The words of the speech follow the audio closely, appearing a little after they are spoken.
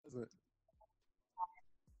wasn't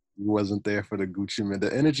you wasn't there for the Gucci Man.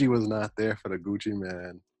 The energy was not there for the Gucci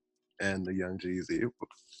Man and the Young Jeezy.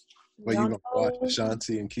 But you Y'all gonna watch know,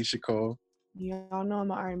 Ashanti and Keisha Cole? y'all know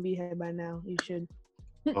I'm an R&B head by now. You should.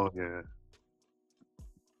 Oh yeah,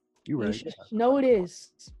 you You right. should know it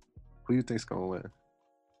is. Who you think's gonna win?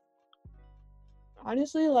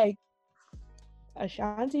 Honestly, like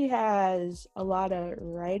Ashanti has a lot of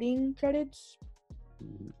writing credits.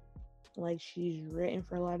 Mhm. Like she's written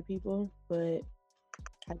for a lot of people, but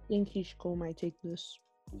I think Keisha Cole might take this.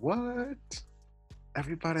 What?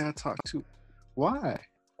 Everybody I talked to, why?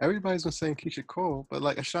 Everybody's been saying Keisha Cole, but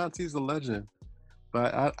like Ashanti's a legend.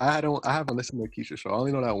 But I haven't listened to Keisha show. I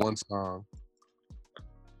only know that one song.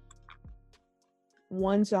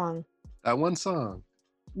 One song. That one song.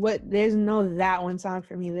 What? There's no that one song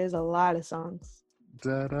for me. There's a lot of songs.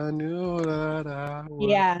 That I knew that I was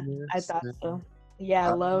Yeah, I thought missing. so.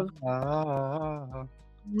 Yeah, Love. Ah,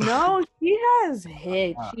 No, she has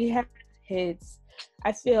hits. She has hits.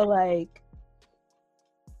 I feel like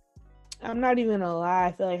I'm not even gonna lie.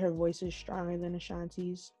 I feel like her voice is stronger than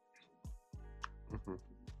Ashanti's. mhm.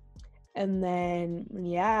 And then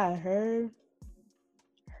yeah, her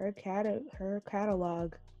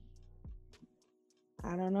catalog.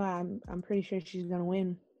 I don't know. I'm pretty sure she's gonna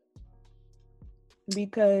win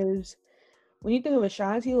because when you think of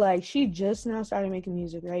Ashanti, like she just now started making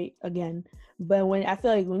music, right? Again, but when I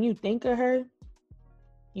feel like when you think of her,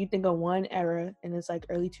 you think of one era, and it's like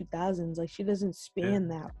early 2000s. Like she doesn't span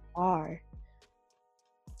that far.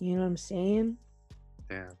 You know what I'm saying?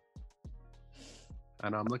 Damn.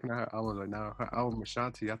 And I'm looking at her album right now. Her album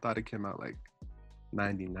Ashanti, I thought it came out like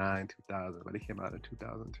 99, 2000, but it came out in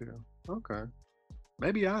 2002. Okay.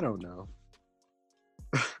 Maybe I don't know.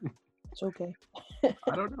 It's okay.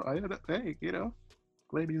 I don't know. Hey,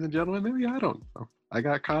 ladies and gentlemen, maybe I don't know. I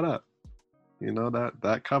got caught up.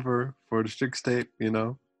 That cover for the Strix tape,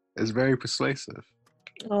 is very persuasive.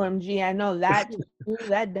 OMG, I know that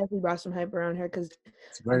that definitely brought some hype around her because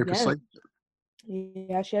It's very again, persuasive.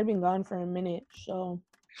 yeah, she had been gone for a minute. So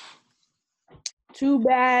too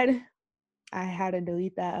bad I had to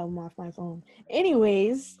delete that album off my phone.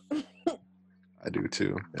 Anyways. I do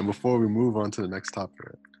too. And before we move on to the next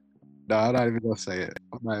topic, no, I'm not even gonna say it.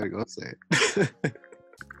 I'm not even gonna say it.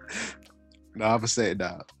 No, I'm gonna say it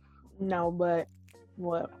now. No, but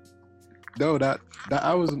what? No, that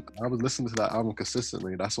I was listening to that album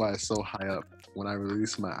consistently. That's why it's so high up. When I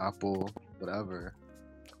release my Apple whatever,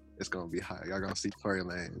 it's gonna be high. Y'all gonna see Tory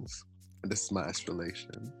Lanez. And this is my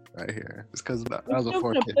explanation right here. It's because that was a You're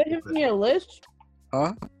still 4K. gonna put him in your list?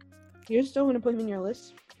 Huh? You're still gonna put him in your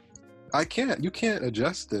list? I can't. You can't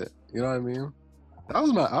adjust it. You know what I mean? That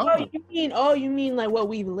was my album. You mean like what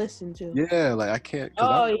we've listened to? Yeah, like I can't.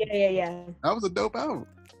 Oh yeah. That was a dope album.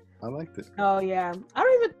 I liked it. Oh yeah. I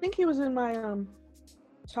don't even think he was in my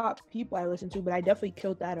top people I listened to, but I definitely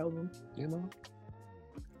killed that album. Then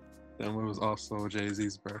it was also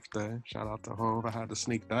Jay-Z's birthday. Shout out to Hov. I had to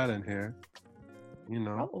sneak that in here.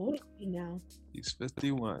 How old is he now? He's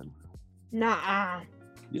 51. Nah.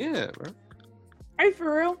 Yeah, bro. Are you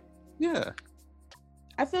for real? Yeah.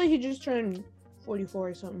 I feel like he just turned 44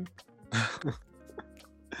 or something.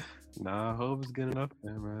 Nah, Hov is getting up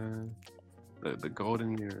there, man. The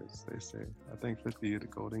golden years, they say. I think 50 is the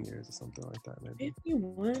golden years or something like that, maybe.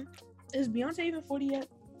 51? Is Beyonce even 40 yet?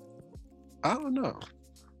 I don't know.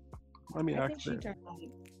 Let me I ask think she her. turned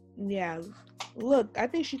yeah. Look, I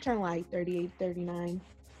think she turned like 38, 39.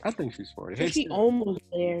 I think she's 40. So she almost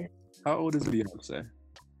there. How old is Beyonce?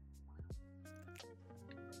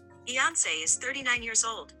 Beyonce is 39 years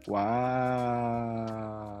old.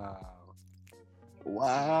 Wow.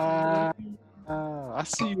 I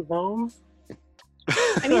see you, Hov.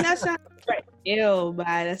 I mean, that sounds right. Ew, but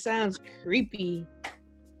that sounds creepy.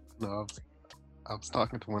 No, I was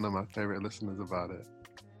talking to one of my favorite listeners about it,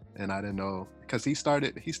 and I didn't know because he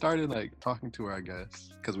started like talking to her, I guess,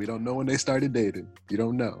 because we don't know when they started dating. You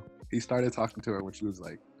don't know. He started talking to her when she was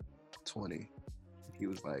like 20. He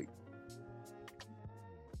was like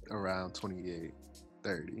around 28,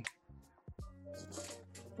 30.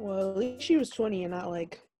 Well, at least she was 20 and not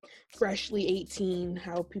like freshly 18.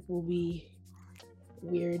 How people be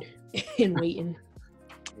weird and waiting.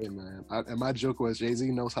 Hey man, and my joke was Jay-Z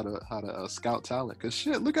knows how to scout talent. Cause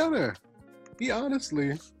shit, look at her. He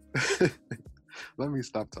honestly. Let me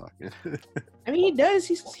stop talking. I mean, he does.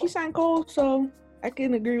 He signed Cole, so I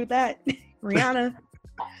can agree with that. Rihanna,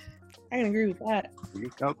 I can agree with that. You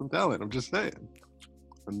can scout some talent. I'm just saying.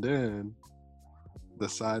 And then the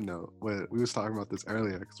side note, we was talking about this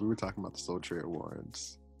earlier because we were talking about the Soul Trade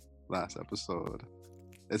Awards last episode,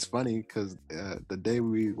 it's funny because the day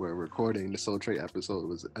we were recording the Soul Train episode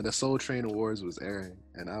was the Soul Train Awards was airing,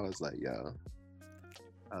 and I was like, yo,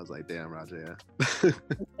 I was like, damn, Roger.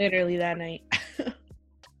 Literally that night.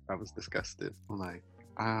 I was disgusted. I'm like,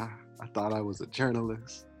 I thought I was a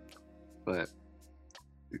journalist, but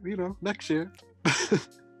you know, next year.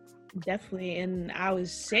 Definitely. And I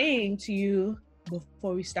was saying to you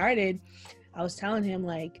before we started, I was telling him,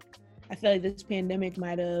 like, I feel like this pandemic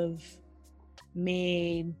might have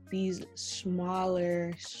made these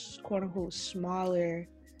smaller, quote unquote, smaller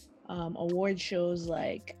award shows,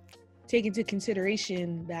 like, take into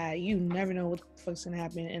consideration that you never know what the fuck's gonna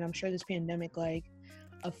happen. And I'm sure this pandemic, like,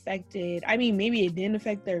 affected, I mean, maybe it didn't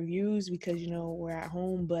affect their views because, you know, we're at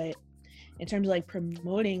home, but in terms of like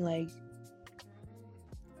promoting, like,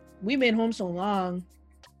 we've been home so long,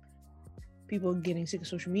 people getting sick of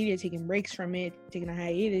social media, taking breaks from it, taking a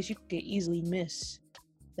hiatus, you could easily miss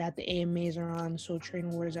that the AMAs are on, Soul Train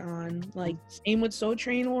Awards are on. Like, same with Soul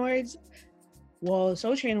Train Awards. Well,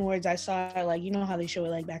 Soul Train Awards, I saw, like, you know how they show it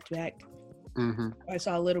like back to back. Mm-hmm. I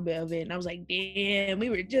saw a little bit of it and I was like, damn, we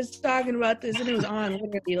were just talking about this and it was on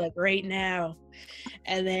literally like right now.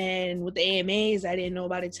 And then with the AMAs, I didn't know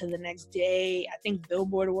about it till the next day. I think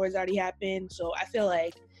Billboard Awards already happened. So I feel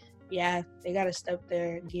like, yeah, they got to step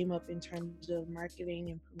their game up in terms of marketing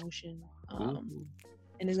and promotion.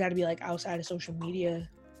 And it's got to be like outside of social media.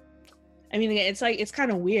 I mean, it's like, it's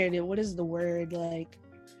kind of weird. What is the word? Like,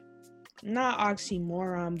 not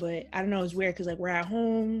oxymoron, but I don't know, it's weird because like we're at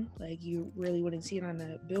home, like you really wouldn't see it on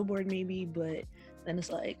the billboard maybe, but then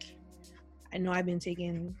it's like, I know I've been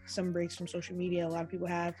taking some breaks from social media, a lot of people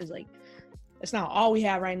have, because like it's not all we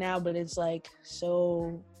have right now, but it's like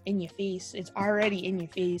so in your face, it's already in your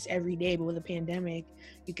face every day, but with a pandemic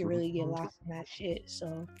you can really get lost in that shit.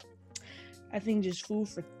 So I think just food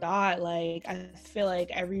for thought. Like, I feel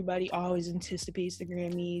like everybody always anticipates the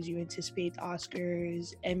Grammys. You anticipate the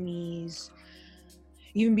Oscars, Emmys,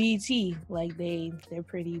 even BET. Like, they're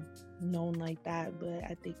pretty known like that. But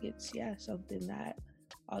I think it's, yeah, something that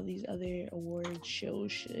all these other award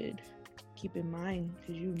shows should keep in mind,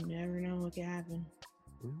 because you never know what can happen,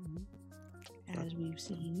 as we've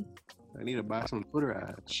seen. I need to buy some Twitter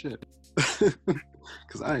ads. Shit.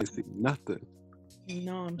 Because I ain't seen nothing. You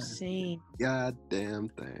know what I'm saying? Goddamn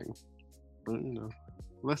thing. But, you know,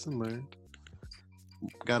 lesson learned.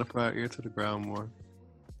 Gotta put our ear to the ground more.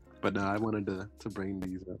 But no, I wanted to bring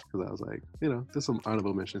these up because I was like, you know, there's some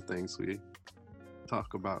honorable mention things we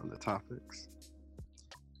talk about in the topics.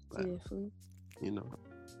 But, you know,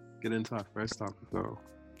 get into our first topic though.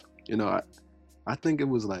 You know, I think it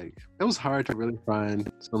was hard to really find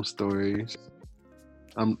some stories.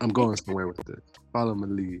 I'm going somewhere with this. Follow my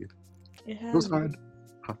lead. It was hard.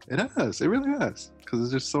 It has. It really has. Because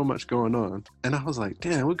there's just so much going on. And I was like,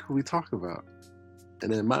 damn, what could we talk about?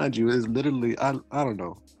 And then, mind you, it's literally, I don't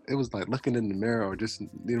know. It was like looking in the mirror or just,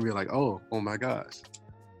 you'd be like, oh my gosh.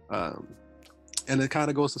 And it kind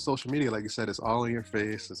of goes to social media. Like you said, it's all in your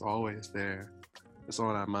face. It's always there. It's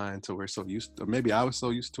on our mind till we're so used to, or maybe I was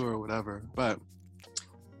so used to it or whatever. But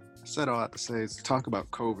I said all I have to say is talk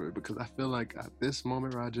about COVID, because I feel like at this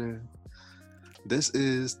moment, Rajay, this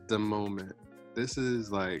is the moment. This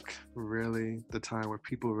is like really the time where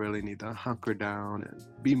people really need to hunker down and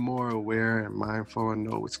be more aware and mindful and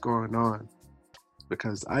know what's going on.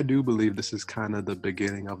 Because I do believe this is kind of the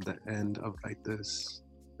beginning of the end of like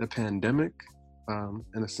the pandemic,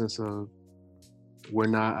 in a sense of we're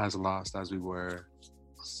not as lost as we were.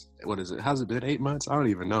 What is it? Has it been 8 months? I don't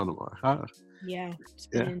even know no more. Yeah, it's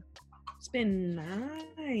been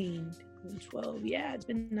 9, 12. Yeah, it's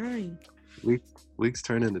been 9. Weeks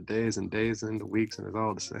turn into days and days into weeks, and it's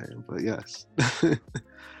all the same. But yes,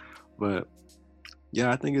 but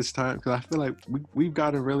yeah, I think it's time, because I feel like we've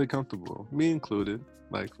gotten really comfortable, me included.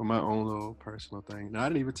 Like for my own little personal thing. Now I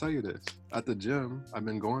didn't even tell you this. At the gym I've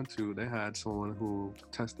been going to, they had someone who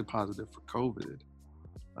tested positive for COVID.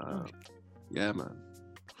 Yeah, man.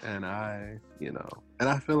 And I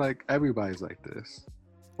feel like everybody's like this.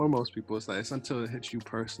 For most people, it's until it hits you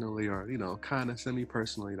personally or, you know, kind of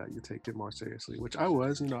semi-personally that you take it more seriously, which I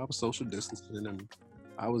was. You know, I was social distancing and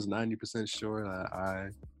I was 90% sure that I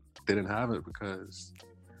didn't have it, because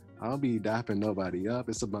I'll be dapping nobody up.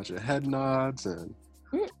 It's a bunch of head nods and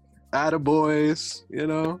attaboys, you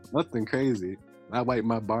know, nothing crazy. I wipe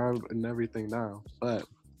my bar and everything down, but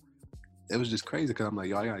it was just crazy because I'm like,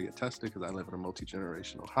 yo, I gotta get tested because I live in a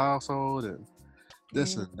multi-generational household and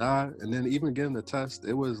this and that. And then even getting the test,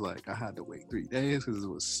 it was like I had to wait 3 days because it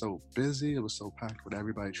was so busy. It was so packed with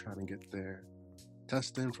everybody trying to get their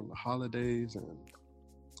testing from the holidays, and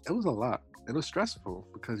it was a lot. It was stressful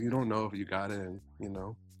because you don't know if you got it, and, you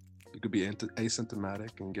know, You could be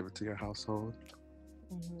asymptomatic and give it to your household.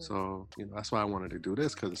 Mhm. So, that's why I wanted to do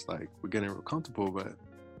this, because it's like we're getting real comfortable, but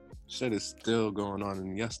shit is still going on.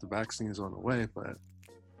 And yes, the vaccine is on the way, but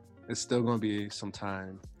it's still going to be some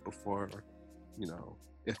time before,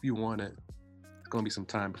 if you want it, it's going to be some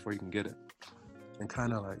time before you can get it. And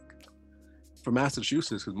kind of like for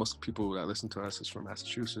Massachusetts, because most people that listen to us is from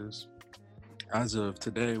Massachusetts, as of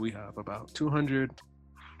today, we have about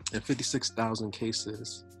 256,000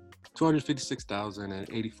 cases,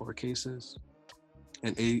 256,084 cases,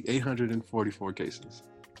 and 844 cases.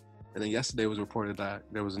 And then yesterday was reported that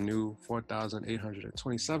there was a new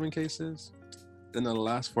 4,827 cases. Then the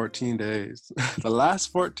last 14 days,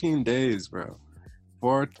 bro,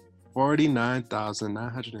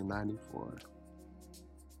 49,994.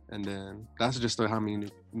 And then that's just how many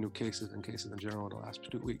new cases and cases in general the last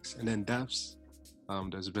 2 weeks. And then deaths,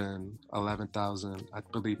 there's been 11,000, I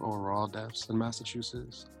believe, overall deaths in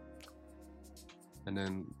Massachusetts. And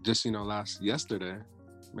then just, yesterday,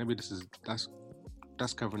 maybe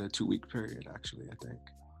that's covering a 2-week period, actually, I think.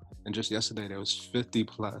 And just yesterday, there was 50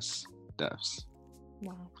 plus deaths.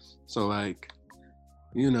 Wow. So, like,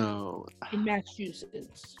 in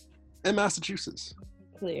Massachusetts.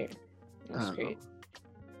 Clear. That's great.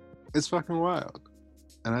 It's fucking wild.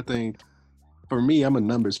 And I think, for me, I'm a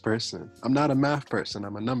numbers person. I'm not a math person.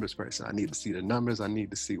 I'm a numbers person. I need to see the numbers. I need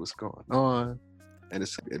to see what's going on. And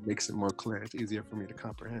it makes it more clear. It's easier for me to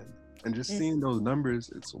comprehend. And just seeing those numbers,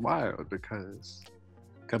 it's wild, because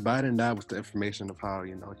combining that with the information of how,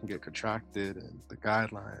 it can get contracted and the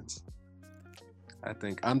guidelines, I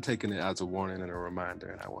think I'm taking it as a warning and a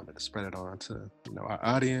reminder, and I wanted to spread it on to, our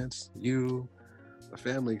audience, you, the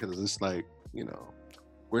family, because it's like,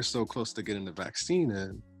 we're so close to getting the vaccine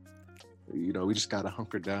in, we just got to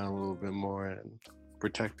hunker down a little bit more and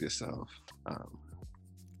protect yourself.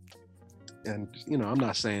 And, I'm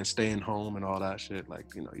not saying staying home and all that shit.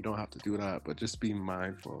 Like, you don't have to do that, but just be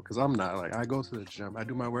mindful. Because I'm not, like, I go to the gym. I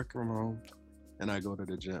do my work from home, and I go to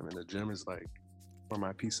the gym. And the gym is, like, for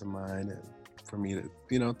my peace of mind and for me to,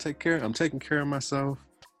 I'm taking care of myself.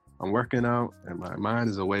 I'm working out, and my mind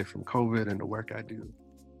is away from COVID and the work I do.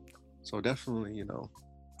 So definitely,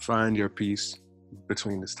 find your peace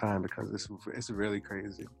between this time, because it's really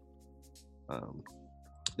crazy.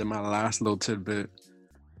 Then my last little tidbit,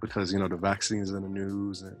 because the vaccines in the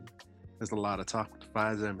news, and there's a lot of talk with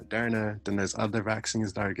Pfizer and Moderna. Then there's other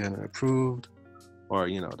vaccines that are getting approved, or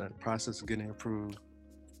the process of getting approved.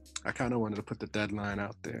 I kind of wanted to put the deadline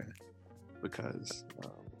out there, because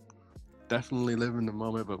definitely live in the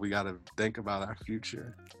moment, but we got to think about our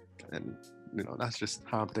future. And that's just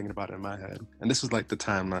how I'm thinking about it in my head. And this was like the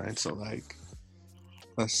timeline. So, like,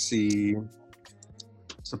 let's see.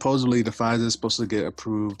 Supposedly, the Pfizer is supposed to get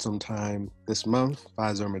approved sometime this month,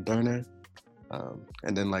 Pfizer or Moderna.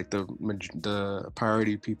 And then, like, the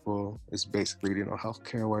priority people is basically,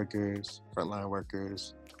 healthcare workers, frontline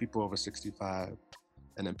workers, people over 65,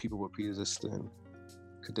 and then people with pre-existing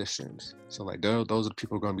conditions. So, like, those are the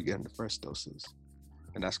people who are going to be getting the first doses.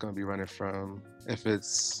 And that's going to be running from, if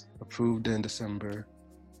it's approved in December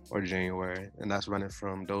or January, and that's running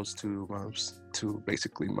from those 2 months to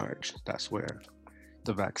basically March. That's where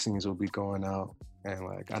the vaccines will be going out. And,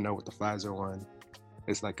 like, I know with the Pfizer one,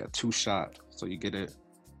 it's like a 2-shot. So you get it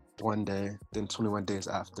one day, then 21 days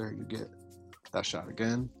after you get that shot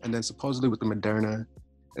again. And then supposedly with the Moderna,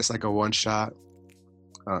 it's like a 1-shot,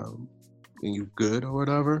 and you good or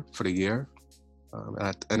whatever for the year.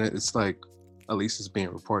 And it's like, at least it's being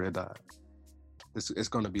reported that it's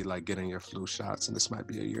going to be like getting your flu shots, and this might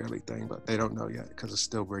be a yearly thing, but they don't know yet because it's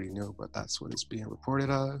still pretty new, but that's what it's being reported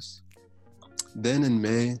as. Then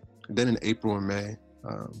in April and May,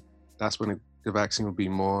 that's when the vaccine will be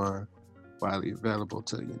more widely available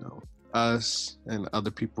to, us and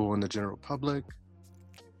other people in the general public.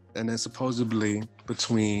 And then supposedly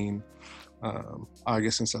between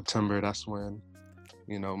August and September, that's when,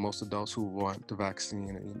 most adults who want the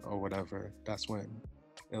vaccine or whatever, that's when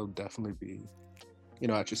it'll definitely be,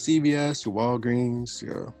 at your CVS, your Walgreens,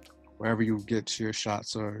 wherever you get your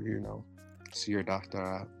shots or, see your doctor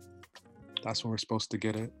at. That's when we're supposed to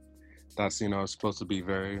get it. That's, supposed to be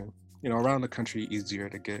very, around the country easier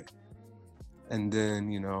to get. And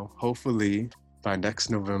then, hopefully by next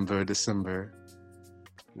November, December,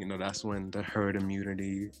 that's when the herd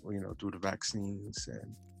immunity, through the vaccines,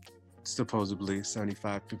 and supposedly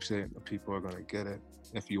 75% of people are going to get it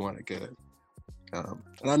if you want to get it.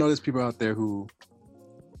 And I know there's people out there who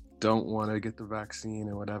don't want to get the vaccine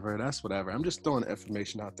and whatever. That's whatever. I'm just throwing the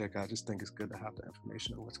information out there because I just think it's good to have the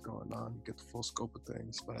information of what's going on, get the full scope of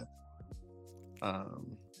things. But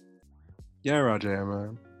yeah, Roger,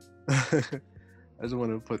 man. I just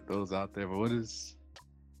want to put those out there. But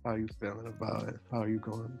how you feeling about it? How are you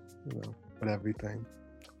going, with everything?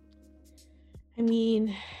 I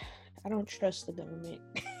mean, I don't trust the government.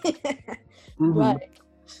 Mhm.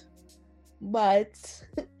 but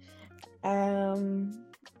I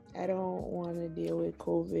don't want to deal with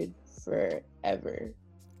COVID forever.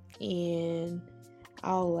 And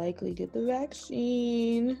I'll likely get the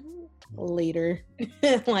vaccine later.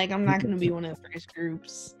 Like, I'm not gonna be one of the first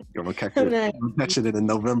groups. You're gonna catch I'm it. not- You'll catch it in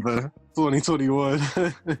November 2021.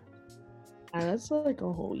 That's like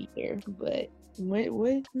a whole year. But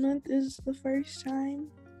what month is the first time?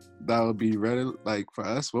 That would be ready. Like for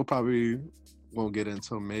us, we'll probably won't get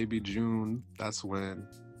until maybe June. That's when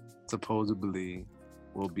supposedly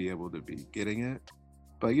we'll be able to be getting it.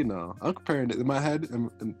 But I'm comparing it in my head,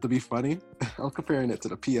 and to be funny, I'm comparing it to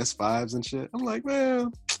the PS5s and shit. I'm like,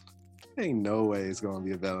 man, ain't no way it's gonna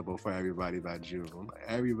be available for everybody by June. Like,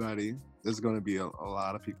 everybody, there's gonna be a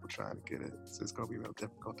lot of people trying to get it, so it's gonna be real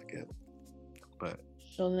difficult to get. But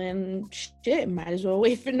So then, shit, might as well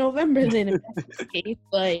wait for November then. If that's the case,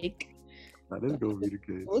 like, that is gonna be the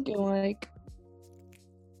case. looking like.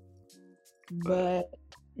 But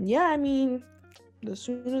yeah, I mean, the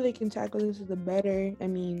sooner they can tackle this, the better. I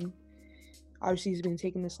mean, obviously it's been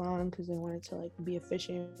taking this long because they wanted to like be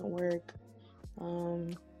efficient at work.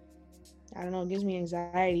 I don't know, it gives me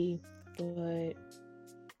anxiety, but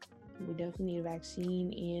we definitely need a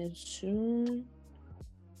vaccine, and soon.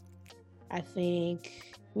 I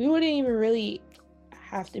think we wouldn't even really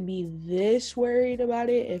have to be this worried about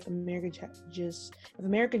it if America just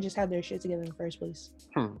had their shit together in the first place.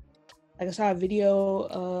 Like, I saw a video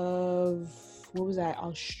of, what was that,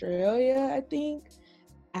 Australia, I think,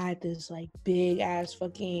 at this like big ass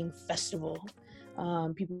fucking festival.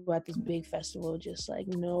 People at this big festival, just like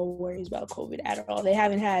no worries about COVID at all. They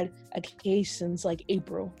haven't had a case since like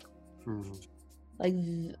April. Like,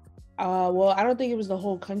 well, I don't think it was the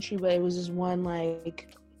whole country, but it was just one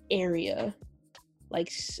like area,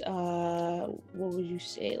 like what would you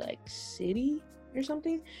say, like city or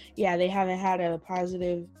something. Yeah, they haven't had a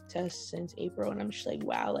positive test since April, and I'm just like,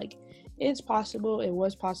 wow, like it's possible. It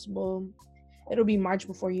was possible. It'll be March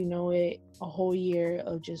before you know it. A whole year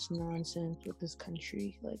of just nonsense with this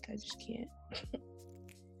country. Like, I just can't.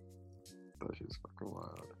 That's just fucking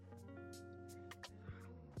wild.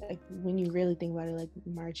 Like, when you really think about it, like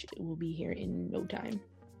March will be here in no time.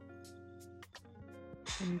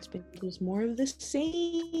 And it's been just more of the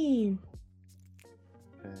same.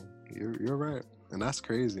 Yeah, you're right, and that's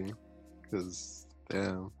crazy. Because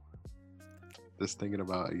damn, just thinking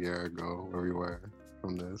about a year ago where we were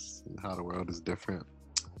from this and how the world is different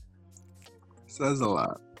says a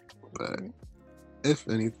lot. But if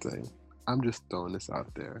anything, I'm just throwing this out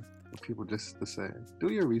there for people just to say, do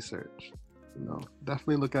your research.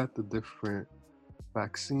 Definitely look at the different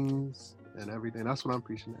vaccines and everything. That's what I'm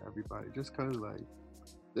preaching to everybody. Just because, like,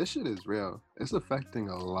 this shit is real. It's affecting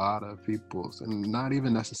a lot of people, and not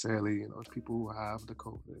even necessarily, people who have the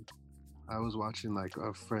COVID. I was watching like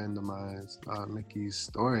a friend of mine's, Mickey's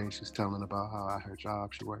story. She's telling about how at her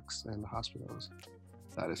job she works in the hospitals.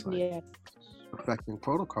 That is like affecting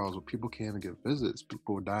protocols where people can't even get visits.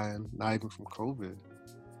 People are dying, not even from COVID.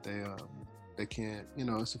 They can't,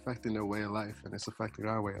 it's affecting their way of life, and it's affecting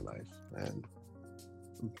our way of life. And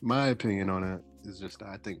my opinion on it is just that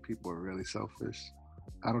I think people are really selfish.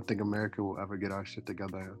 I don't think America will ever get our shit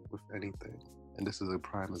together with anything. And this is a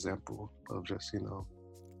prime example of just,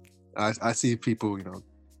 I see people,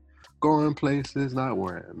 going places, not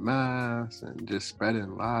wearing masks and just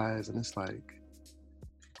spreading lies. And it's like,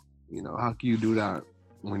 how can you do that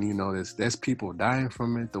when there's people dying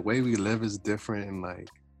from it? The way we live is different. And like,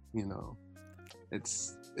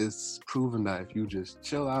 it's proven that if you just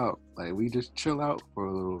chill out, like we just chill out for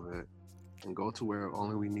a little bit and go to where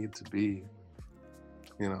only we need to be,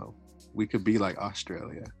 we could be like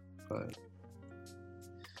Australia. But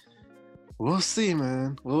we'll see,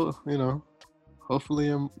 man. Well,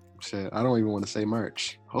 hopefully I don't even want to say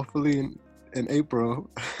March. Hopefully in April,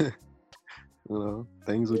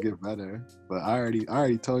 things will get better. But I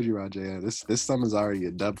already told you, Rajay, this summer's already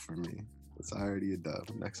a dub for me. It's already a dub.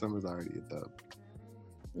 Next summer's already a dub.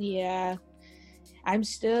 Yeah. I'm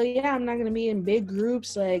not gonna be in big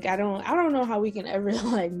groups. Like, I don't know how we can ever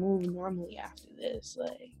like move normally after this.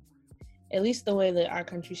 Like, at least the way that our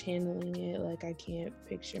country's handling it, like I can't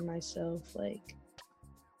picture myself like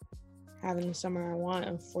having the summer I want,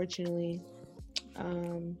 unfortunately.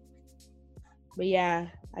 But yeah,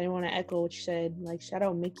 I didn't want to echo what you said. Like, shout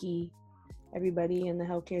out Mickey, everybody in the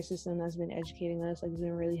healthcare system that's been educating us. Like, it's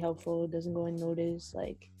been really helpful. It doesn't go unnoticed.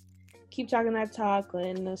 Like, keep talking that talk,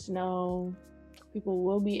 letting us know People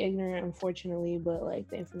will be ignorant, unfortunately, but like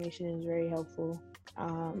the information is very helpful.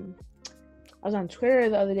 I was on Twitter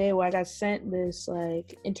the other day where I got sent this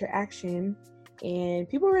like interaction, and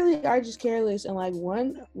people really are just careless. And like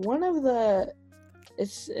one of the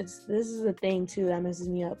it's this is the thing too that messes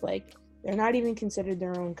me up. Like they're not even considered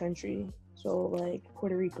their own country. So like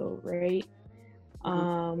Puerto Rico, right?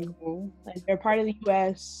 Like they're part of the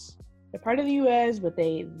U.S. They're part of the U.S., but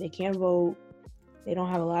they can't vote. They don't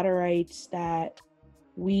have a lot of rights that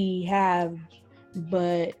we have,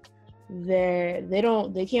 but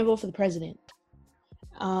they can't vote for the president.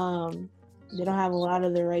 They don't have a lot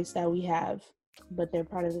of the rights that we have, but they're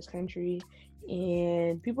part of this country.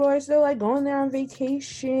 And people are still like going there on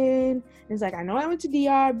vacation. It's like, I know I went to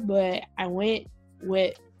DR, but I went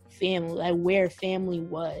with family, like where family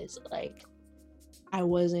was. Like I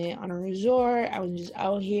wasn't on a resort. I was just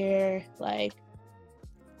out here. Like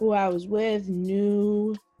who I was with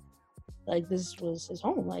knew like this was his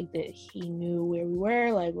home. Like that he knew where we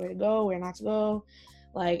were, like where to go, where not to go.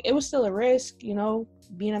 Like it was still a risk, you know,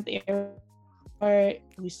 being at the airport.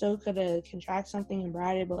 We still could have contracted something and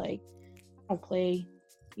brought it, but like I don't play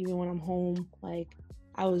even when I'm home. Like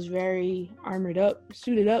I was very armored up,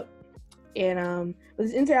 suited up. And but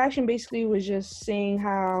this interaction basically was just saying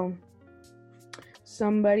how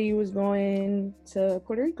somebody was going to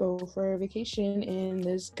Puerto Rico for a vacation, and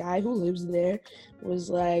this guy who lives there was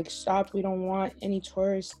like, stop, we don't want any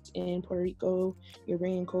tourists in Puerto Rico. You're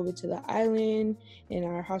bringing COVID to the island, and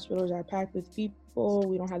our hospitals are packed with people.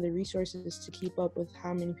 We don't have the resources to keep up with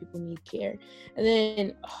how many people need care. And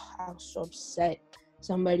then I was so upset.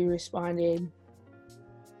 Somebody responded,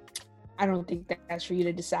 I don't think that's for you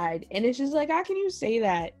to decide. And it's just like, how can you say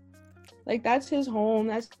that? Like, that's his home,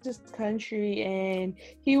 that's his country. And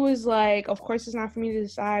he was like, of course it's not for me to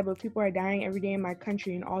decide, but people are dying every day in my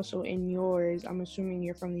country and also in yours. I'm assuming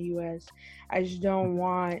you're from the US. I just don't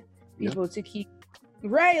want people to keep,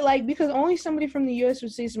 right? Like, because only somebody from the US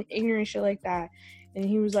would say some ignorant shit like that. And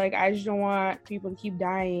he was like, I just don't want people to keep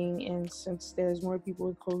dying. And since there's more people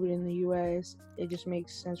with COVID in the US, it just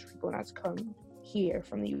makes sense for people not to come here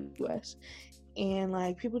from the US. And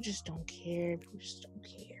like, people just don't care. People just don't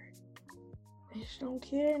care. They just don't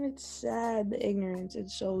care, and it's sad, the ignorance.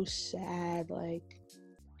 It's so sad. Like,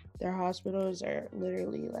 their hospitals are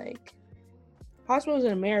literally like, hospitals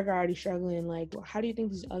in America are already struggling. Like, how do you think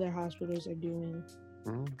these other hospitals are doing?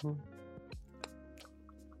 Mm-hmm.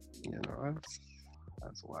 You know,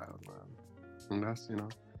 that's wild, man. And that's, you know,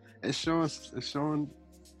 it's showing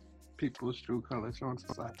people's true colors, showing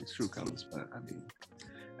society's true colors. But I mean,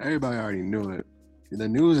 everybody already knew it. The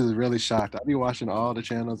news is really shocked. I be watching all the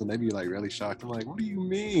channels and they be like really shocked. I'm like, what do you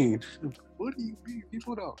mean? What do you mean?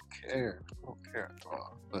 People don't care. They don't care at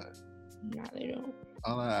all. But no, they don't.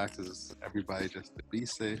 All I ask is everybody just to be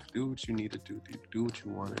safe, do what you need to do what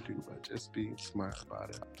you want to do, but just be smart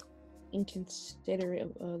about it. Inconsiderate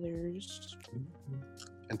of others. Mm-hmm.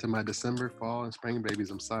 And to my December, fall, and spring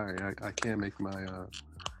babies, I'm sorry. I can't make my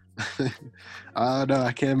no,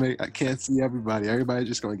 I can't see everybody. Everybody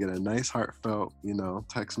just gonna get a nice heartfelt, you know,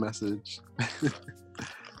 text message.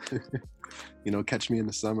 You know, catch me in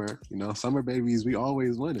the summer. You know, summer babies, we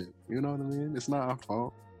always win it. You know what I mean? It's not our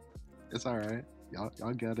fault. It's all right.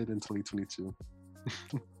 Y'all get it in 2022.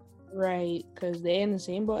 Right, because they in the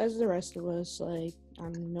same boat as the rest of us. Like, I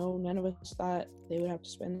know none of us thought they would have to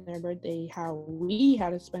spend their birthday how we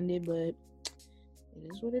had to spend it, but it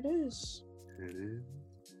is what it is. It is.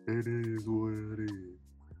 It is what it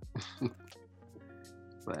is.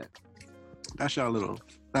 But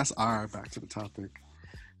that's our back to the topic.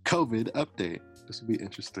 COVID update. This would be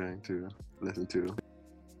interesting to listen to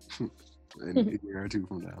in a year or two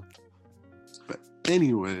from now. But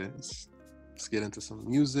anyways, let's get into some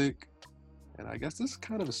music. And I guess this is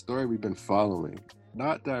kind of a story we've been following.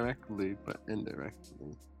 Not directly, but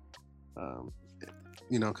indirectly.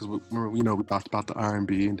 You know, because we talked about the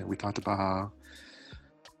R&B, and then we talked about how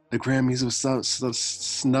the Grammys was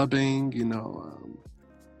snubbing, you know,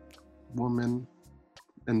 women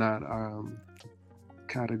in that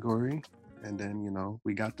category. And then, you know,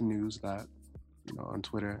 we got the news that, you know, on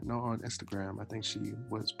Instagram, I think she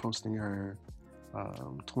was posting her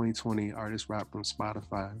 2020 artist rap from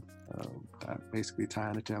Spotify. That basically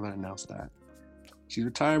Tiana Taylor announced that she's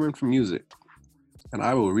retiring from music. And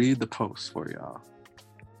I will read the post for y'all.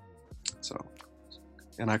 So,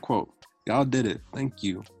 and I quote, "Y'all did it. Thank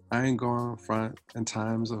you. I ain't going front in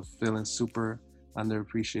times of feeling super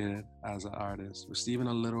underappreciated as an artist, receiving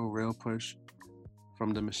a little real push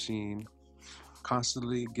from the machine,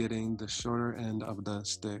 constantly getting the shorter end of the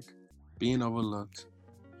stick, being overlooked.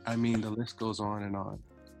 I mean, the list goes on and on.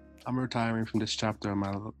 I'm retiring from this chapter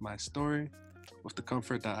of my story. with the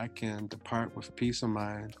comfort that I can depart with peace of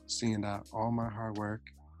mind, seeing that all my hard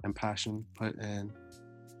work and passion put in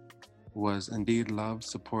was indeed loved,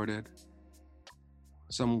 supported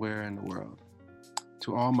somewhere in the world.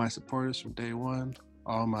 To all my supporters from day one,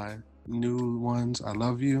 all my new ones, I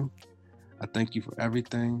love you. I thank you for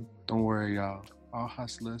everything. Don't worry, y'all. All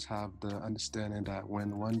hustlers have the understanding that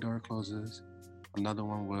when one door closes, another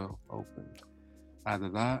one will open. Either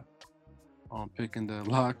that, or I'm picking the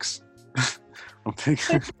locks. I'm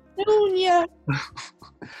picking. Yeah.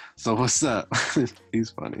 So what's up? He's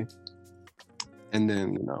funny. And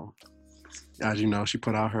then, as you know, she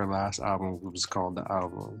put out her last album, which was called The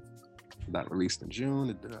Album. That released in June.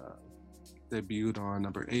 It debuted on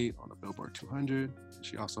number 8 on the Billboard 200.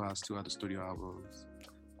 She also has 2 other studio albums.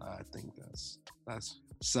 I think that's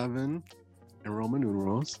 7 in Roman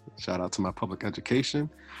numerals. Shout out to my public education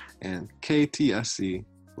and KTSC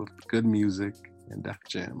with Good Music and Def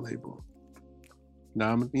Jam label.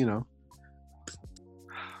 Now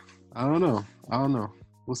I don't know.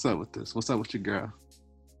 What's up with this? What's up with your girl?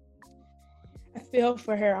 I feel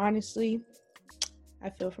for her, honestly. I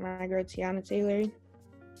feel for my girl Teyana Taylor.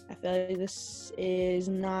 I feel like this is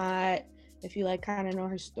not, if you kind of know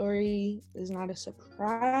her story, is not a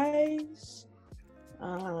surprise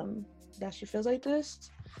that she feels like this.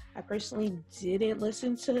 I personally didn't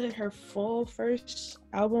listen to her full first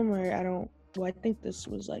album, I think this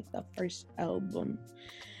was the first album.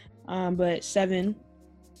 But 7,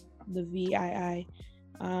 the VII,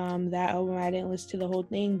 that album, I didn't listen to the whole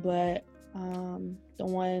thing, but the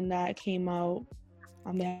one that came out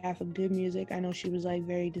on behalf of Good Music, I know she was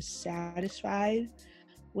very dissatisfied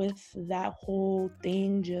with that whole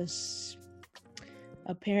thing. Just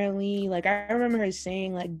apparently, I remember her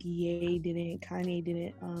saying Kanye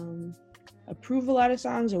didn't approve a lot of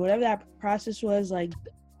songs or whatever that process was.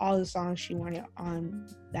 All the songs she wanted on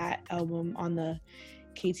that album, on the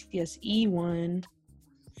KTSE one,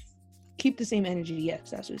 Keep the Same Energy, yes,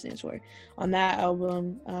 that's what it stands for. On that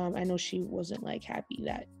album, I know she wasn't happy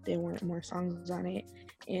that there weren't more songs on it.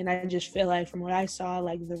 And I just feel from what I saw,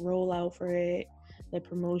 the rollout for it, the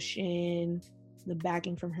promotion, the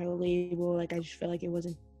backing from her label, I just feel it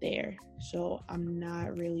wasn't there. So I'm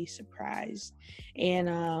not really surprised.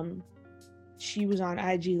 And she was on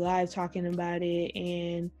IG Live talking about it,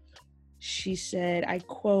 and she said, I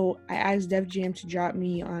quote, "I asked Def Jam to drop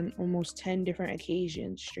me on almost 10 different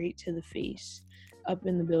occasions, straight to the face, up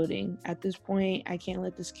in the building. At this point, I can't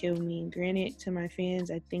let this kill me. Granted, to my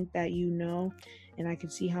fans, I think that and I can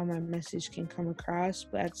see how my message can come across,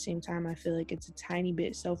 but at the same time, I feel it's a tiny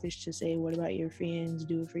bit selfish to say, what about your fans?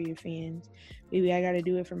 Do it for your fans. Maybe I got to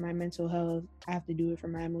do it for my mental health. I have to do it for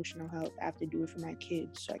my emotional health. I have to do it for my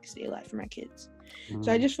kids so I can stay alive for my kids." Mm-hmm.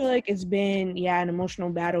 So I just feel it's been, an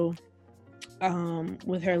emotional battle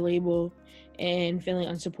with her label and feeling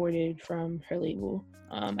unsupported from her label.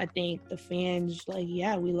 I think the fans, we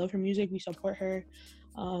love her music, we support her,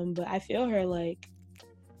 but I feel her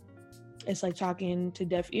it's talking to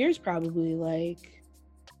deaf ears probably,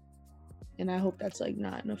 and I hope that's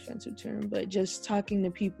not an offensive term, but just talking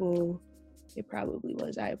to people, it probably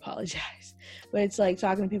was, I apologize, but it's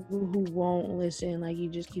talking to people who won't listen. You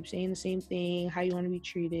just keep saying the same thing, how you want to be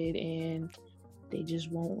treated, and they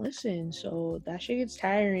just won't listen. So that shit gets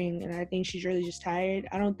tiring, and I think she's really just tired.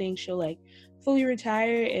 I don't think she'll fully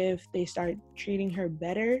retire if they start treating her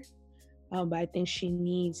better, but I think she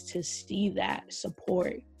needs to see that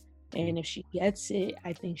support, and if she gets it,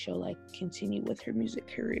 I think she'll continue with her music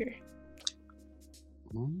career.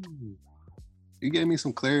 You gave me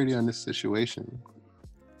some clarity on this situation.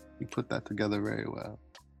 You put that together very well,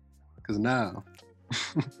 because now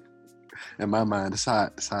in my mind, that's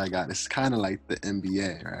how I got it. It's kind of like the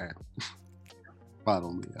NBA, right?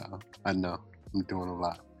 Follow me, y'all. I know I'm doing a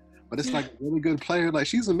lot, but it's a really good player.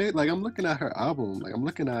 She's amazing. I'm looking at her album. I'm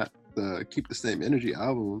looking at the Keep the Same Energy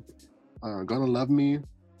album. Gonna Love Me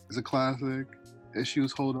is a classic.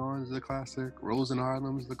 Issues Hold On is a classic. Rose in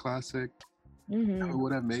Harlem is a classic. Never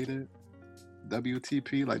Would Have Made It.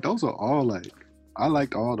 WTP. Those are all I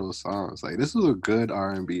liked all those songs. This was a good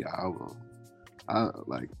R&B album.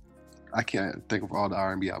 I can't think of all the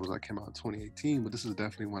R&B albums that came out in 2018, but this is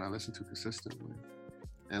definitely one I listen to consistently.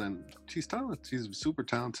 And then she's talented. She's super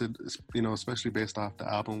talented, especially based off the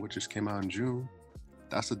album, which just came out in June.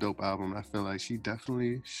 That's a dope album. I feel she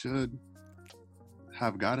definitely should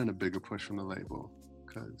have gotten a bigger push from the label.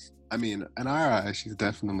 Because, in our eyes, she's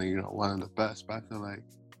definitely, one of the best. But I feel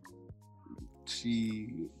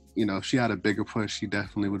she, if she had a bigger push, she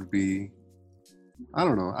definitely would be, I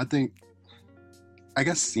don't know. I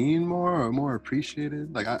guess seen more or more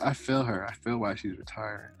appreciated. I feel her. I feel why she's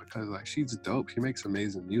retiring, because she's dope. She makes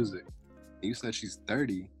amazing music. You said she's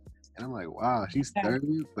 30, and I'm like, wow, she's Yeah.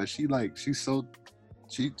 30, but she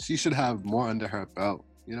should have more under her belt.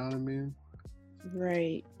 You know what I mean?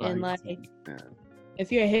 Right. And like, yeah.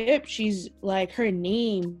 if you're hip, she's like, her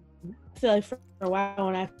name, I feel like for a while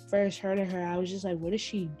when I first heard of her, I was just like, what does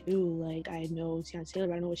she do? Like, I know Tiana Taylor,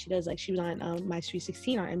 but I know what she does. Like, she was on My Sweet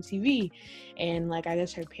 16 on MTV, and like, I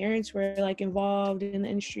guess her parents were like involved in the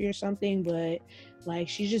industry or something, but like,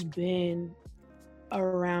 she's just been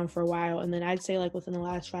around for a while. And then I'd say like within the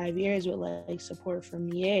last 5 years with like support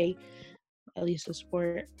from Ye, at least the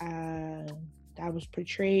support that was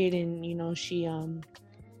portrayed, and you know, she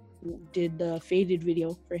did the Faded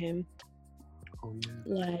video for him. Oh yeah.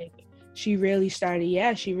 Like, she really started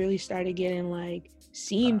getting like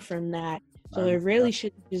seen from that. So it really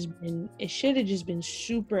should have just been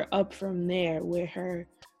super up from there with her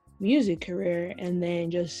music career. And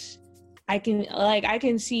then just I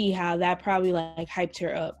can see how that probably like hyped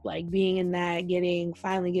her up, like being in that,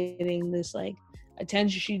 finally getting this like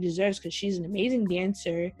attention she deserves, because she's an amazing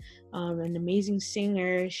dancer, an amazing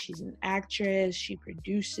singer, she's an actress, she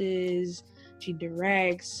produces, she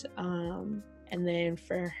directs, and then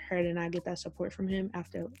for her to not get that support from him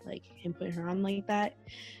after like him putting her on like that,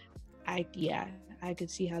 I could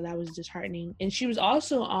see how that was disheartening. And she was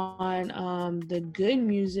also on the Good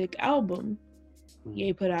Music album.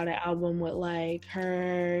 Ye put out an album with like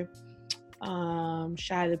her,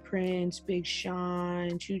 Shy the Prince, Big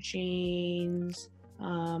Sean, 2 Chainz,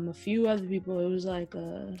 a few other people. It was a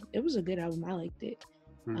good album. I liked it.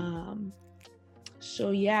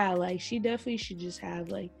 So yeah, like she definitely should just have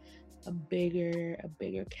like a bigger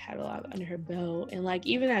catalog under her belt. And like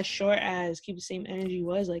even as short as Keep the Same Energy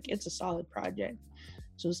was, like it's a solid project.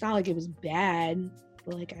 So it's not like it was bad,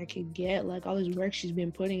 but like I could get like all this work she's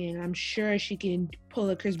been putting in. I'm sure she can pull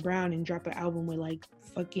a Chris Brown and drop an album with like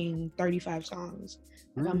fucking 35 songs.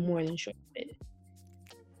 Like, I'm more than sure of it.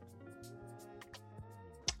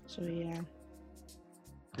 So yeah.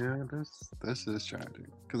 Yeah, this is tragic.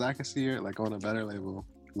 Cause I can see her like on a better label,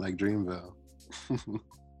 like Dreamville.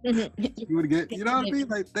 You would get, you know what I mean?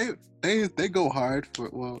 Like they go hard for.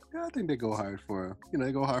 Well, yeah, I think they go hard for. You know,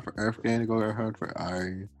 they go hard for Earth Gang. They go hard for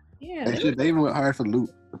Ari. Yeah, they even went hard for Luke.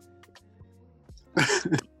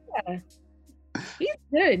 Yeah, he's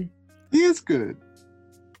good. He is good.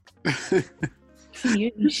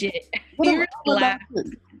 You shit. I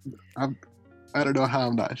don't know how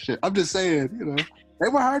I'm not shit. I'm just saying, you know, they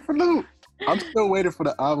were hard for Luke. I'm still waiting for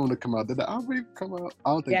the album to come out. Did the album even come out? I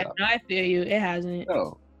don't think. Yeah, no, I feel you. It hasn't.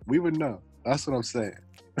 No, we would know. That's what I'm saying.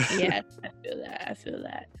 Yeah, I feel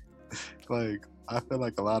that. Like, I feel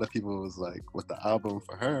like a lot of people was like, with the album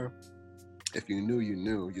for her, if you knew, you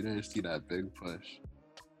knew. You didn't see that big push.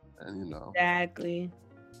 And, you know. Exactly.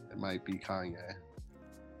 It might be Kanye.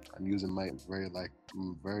 I'm using might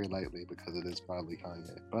very lightly because it is probably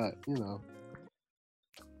Kanye. But, you know.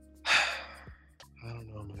 I don't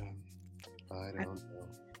know, man. I don't know.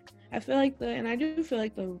 I feel like I do feel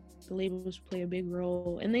like the labels play a big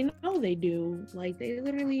role, and they know they do. Like, they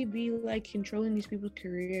literally be like controlling these people's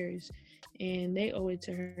careers, and they owe it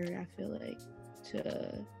to her, I feel like,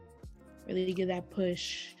 to really give that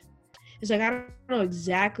push. It's like, I don't know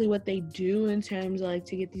exactly what they do in terms of like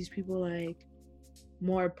to get these people like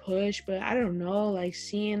more push, but I don't know, like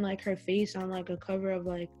seeing like her face on like a cover of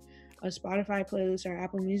like a Spotify playlist or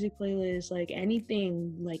Apple Music playlist, like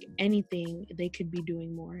anything, they could be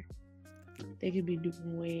doing more. They could be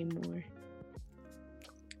doing way more.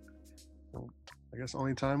 Well, I guess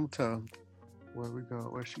only time will tell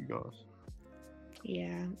where she goes.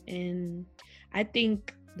 Yeah, and I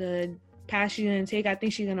think the path she's gonna take, I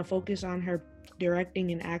think she's gonna focus on her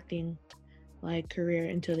directing and acting like career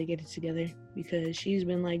until they get it together, because she's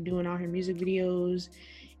been like doing all her music videos,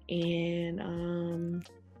 and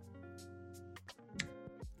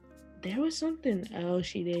there was something else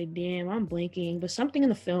she did. Damn, I'm blanking, but something in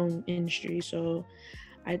the film industry. So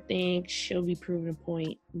I think she'll be proving a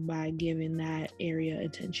point by giving that area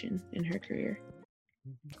attention in her career.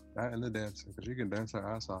 That and the dancing, because she can dance her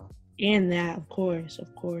ass off. And that, of course.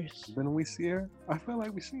 Then we see her. I feel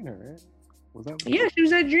like we seen her, right? Was that? Yeah, she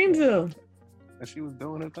was at Dreamville. And she was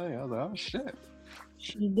doing her thing. I was like, oh shit.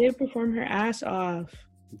 She did perform her ass off.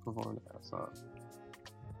 She performed her ass off.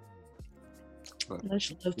 But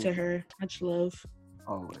much love to her. Much love.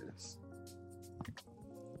 Always.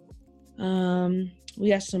 We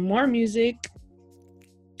got some more music.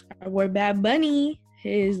 Our Bad Bunny,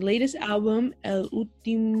 his latest album, El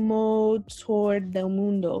Último Tour del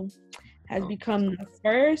Mundo, has become the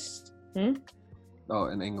first. Oh,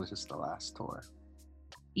 in English, it's the last tour.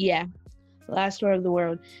 Yeah. Last Tour of the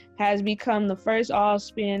World, has become the first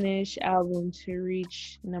all-Spanish album to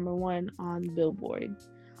reach #1 on Billboard.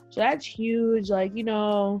 So that's huge. Like, you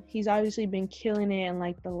know, he's obviously been killing it in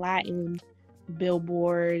like the Latin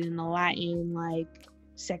Billboard and the Latin like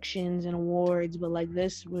sections and awards, but like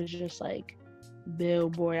this was just like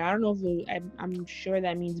Billboard. I don't know if I'm sure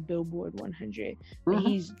that means Billboard 100, but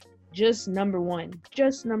he's just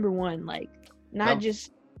 #1, like not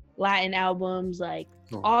just Latin albums, like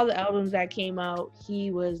all the albums that came out,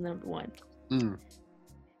 he was #1.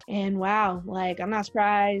 And wow, like I'm not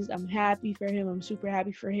surprised. I'm happy for him. I'm super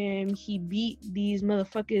happy for him. He beat these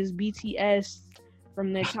motherfuckers BTS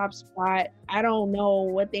from their top spot. I don't know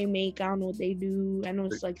what they make. I don't know what they do. I know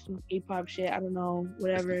it's like some K-pop shit. I don't know,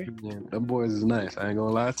 whatever. Yeah, them boys is nice. I ain't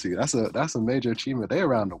gonna lie to you. That's a major achievement. They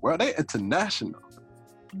around the world. They international.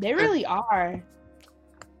 They really are.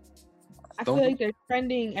 I feel like they're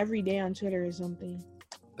trending every day on Twitter or something.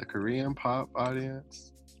 The Korean pop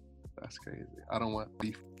audience, that's crazy. I don't want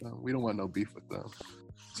beef with them. We don't want no beef with them.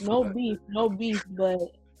 No beef, but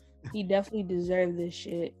he definitely deserved this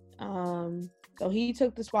shit. So he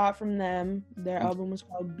took the spot from them. Their album was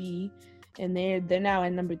called B, and they're now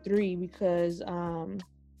at #3 because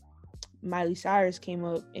Miley Cyrus came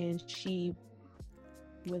up and she,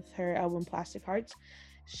 with her album Plastic Hearts,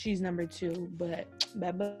 she's #2. But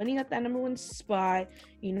Bad Bunny got that #1 spot.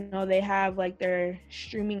 You know, they have like their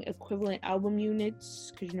streaming equivalent album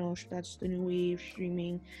units because, you know, that's the new wave,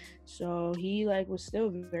 streaming. So he like was still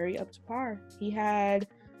very up to par. He had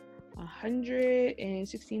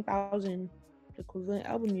 116,000 equivalent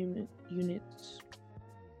album units,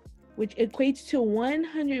 which equates to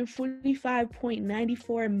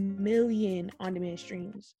 145.94 million on-demand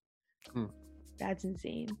streams. That's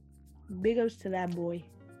insane. Big ups to that boy.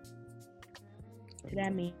 To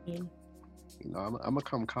that man. You know, I'm gonna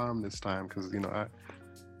come calm this time because, you know,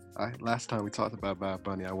 I last time we talked about Bad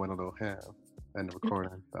Bunny, I went a little ham and the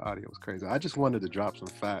recording, the audio was crazy. I just wanted to drop some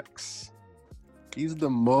facts. He's the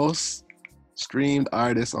most streamed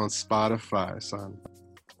artist on Spotify, son.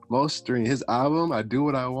 Most streamed. His album, I Do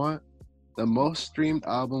What I Want, the most streamed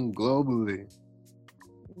album globally.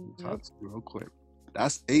 Talk to you real quick.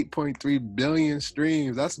 That's 8.3 billion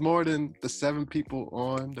streams. That's more than the 7 people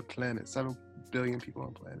on the planet. 7 billion people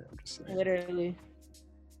on the planet. I'm just saying. Literally.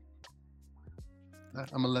 I'm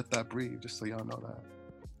gonna let that breathe, just so y'all know that.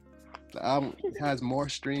 The album has more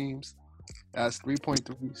streams. It has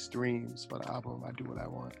 3.3 streams for the album I Do What I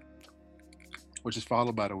Want, which is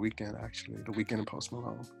followed by The Weeknd, actually. The Weeknd and Post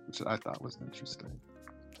Malone, which I thought was interesting.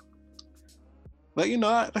 But you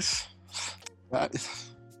know, if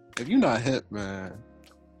you're not hip, man,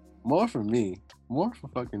 more for me. More for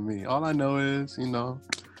fucking me. All I know is, you know,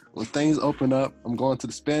 when things open up, I'm going to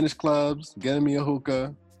the Spanish clubs, getting me a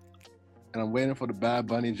hookah, and I'm waiting for the Bad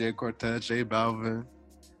Bunny, Jay Cortez, J Balvin,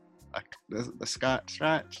 like the Scott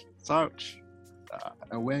Stratch, Sarch,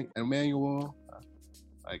 Emmanuel.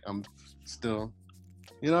 Like, I'm still,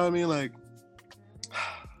 you know what I mean? Like,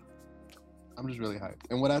 I'm just really hyped.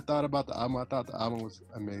 And what I thought about the album, I thought the album was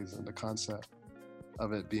amazing. The concept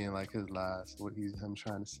of it being like his last, him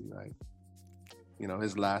trying to see, like, you know,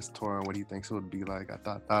 his last tour and what he thinks it would be like. I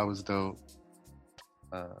thought that was dope.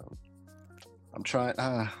 I'm trying,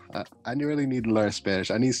 I really need to learn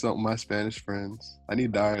Spanish. I need some of my Spanish friends. I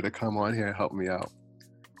need Daria to come on here and help me out.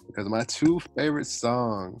 Because my 2 favorite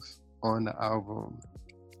songs on the album,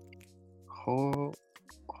 Cobri?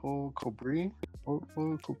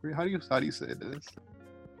 How do you say this?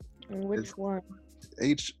 Which one?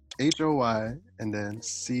 Hoy and then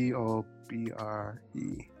Cobre.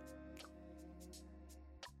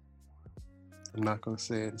 I'm not gonna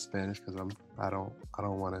say it in Spanish because I don't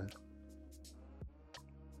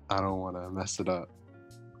wanna mess it up.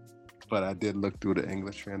 But I did look through the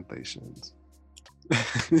English translations.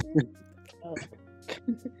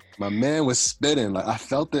 My man was spitting, like I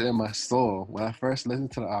felt it in my soul when I first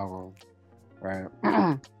listened to the album, right?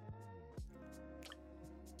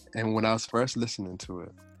 And when I was first listening to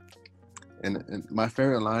it, and my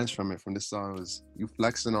favorite lines from this song was, "You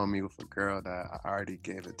flexing on me with a girl that I already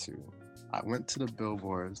gave it to. I went to the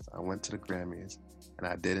Billboards, I went to the Grammys, and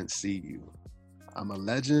I didn't see you. I'm a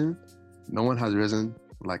legend. No one has risen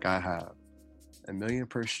like I have. $1 million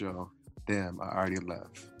per show. Damn, I already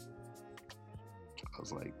left." I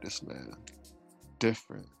was like, this man,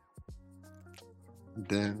 different.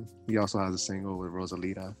 Then he also has a single with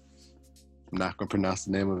Rosalita. I'm not gonna pronounce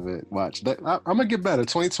the name of it. Watch, I'm gonna get better.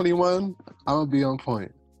 2021, I'm gonna be on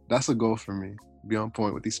point. That's a goal for me. Be on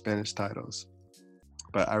point with these Spanish titles.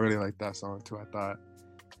 But I really like that song too. I thought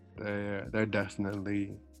they're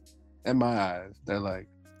definitely, in my eyes, they're like,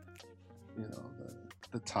 you know,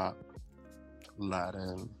 the top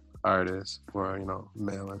Latin artists for, you know,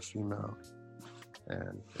 male and female.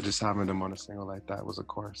 And just having them on a single like that was, of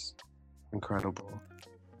course, incredible.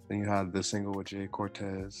 Then you had the single with Jay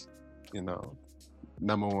Cortez, you know,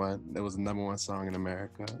 number one. It was the number one song in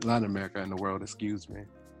America, not in America, in the world, excuse me.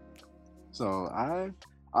 So I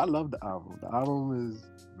love the album. The album is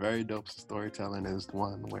very dope. Storytelling is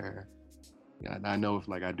one where, yeah, and I know if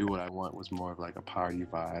like I Do What I Want was more of like a party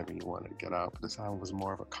vibe and you wanted to get out, but this album was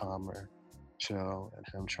more of a calmer, chill, and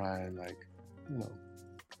him trying like, you know,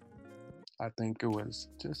 I think it was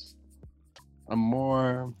just a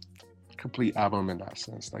more complete album in that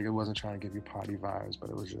sense. Like it wasn't trying to give you party vibes, but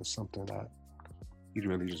it was just something that he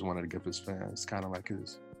really just wanted to give his fans, kind of like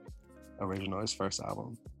his first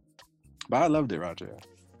album. But I loved it, Roger.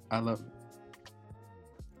 I loved it.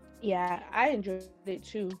 Yeah, I enjoyed it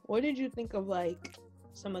too. What did you think of like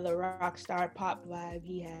some of the rock star pop vibe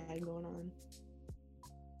he had going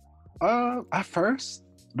on? At first,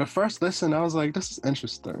 the first listen, I was like, this is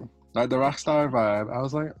interesting. Like the Rockstar vibe, I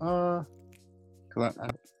was like, because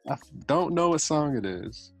I don't know what song it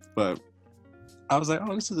is, but I was like,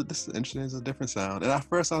 oh, this is interesting. It's a different sound. And at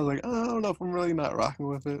first, I was like, oh, I don't know if I'm really not rocking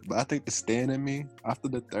with it. But I think the stand in me after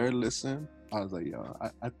the third listen, I was like, yo,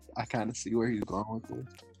 I kind of see where he's going with this.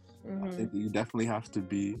 Mm-hmm. I think you definitely have to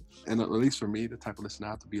be, and at least for me, the type of listener,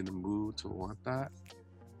 I have to be in the mood to want that.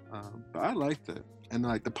 But I liked it, and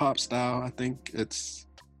like the pop style, I think it's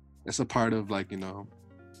a part of like, you know,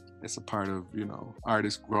 it's a part of, you know,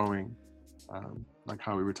 artists growing, like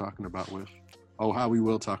how we were talking about with, how we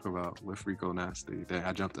will talk about with Rico Nasty. Dang,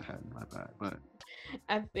 I jumped ahead, my bad. But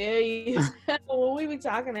I feel you. When we be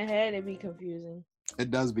talking ahead, it'd be confusing.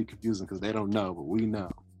 It does be confusing because they don't know, but we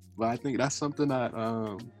know. But I think that's something that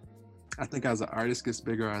I think as an artist gets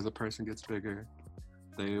bigger, as a person gets bigger,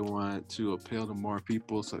 they want to appeal to more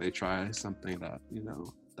people, so they try something that, you know,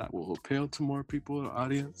 that will appeal to more people, the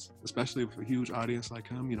audience, especially with a huge audience like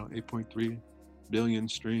him, you know, 8.3 billion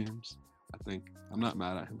streams. I think I'm not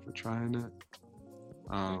mad at him for trying it.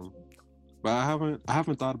 But I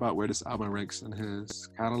haven't thought about where this album ranks in his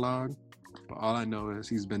catalog, but all I know is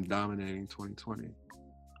he's been dominating 2020.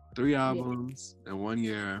 3 albums in 1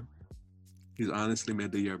 year. He's honestly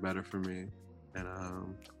made the year better for me. And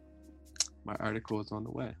my article is on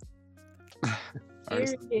the way.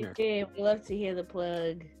 We love to hear the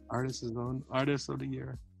plug. Artist of the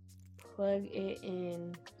year. Plug it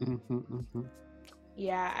in. Mm-hmm.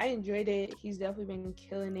 Yeah, I enjoyed it. He's definitely been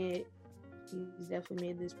killing it. He's definitely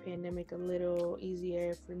made this pandemic a little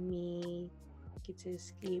easier for me. Get to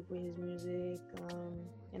escape with his music.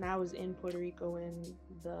 And I was in Puerto Rico when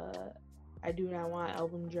the I Do Not Want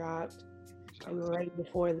album dropped. Like right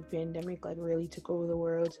before the pandemic like really took over the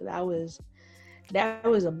world. So that was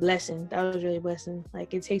a blessing. That was really a blessing.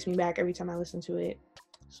 Like it takes me back every time I listen to it.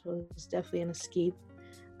 So it's definitely an escape.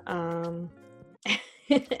 I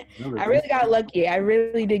really got lucky. I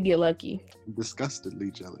really did get lucky. I'm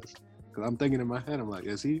disgustedly jealous. Because I'm thinking in my head, I'm like,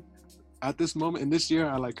 is he at this moment in this year,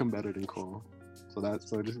 I like him better than Cole. So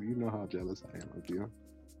just, you know how jealous I am of you.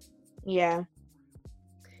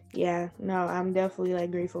 Yeah, no, I'm definitely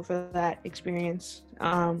like grateful for that experience.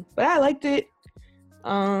 But I liked it.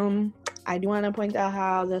 I do want to point out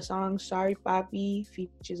how the song Sorry Papi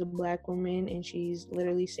features a Black woman and she's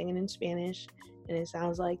literally singing in Spanish and it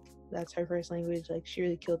sounds like that's her first language. Like she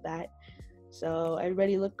really killed that. So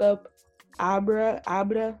everybody look up Abra. I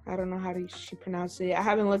don't know how she pronounced it. I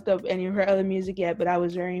haven't looked up any of her other music yet, but I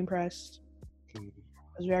was very impressed.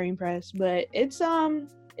 But it's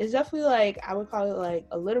definitely like, I would call it like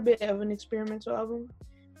a little bit of an experimental album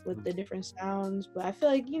with the different sounds, but I feel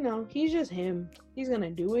like, you know, he's just him. He's gonna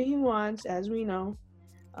do what he wants, as we know.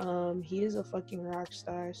 He is a fucking rock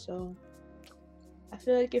star, so I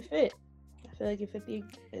feel like it fit. I feel like it fit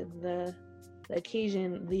the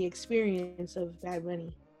occasion, the experience of Bad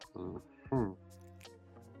Bunny. Mm-hmm.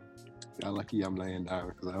 I'm lucky I'm laying down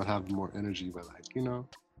because I would have more energy, but like, you know,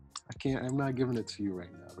 I'm not giving it to you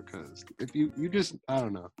right now because if you just, I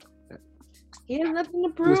don't know. He has nothing to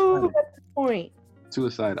prove at this point.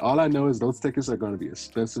 Suicide. All I know is those tickets are going to be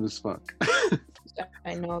expensive as fuck.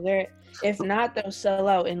 I know. If not, they'll sell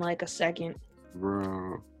out in like a second.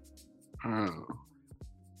 Bro. Oh.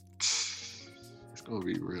 It's going to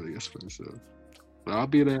be really expensive. But I'll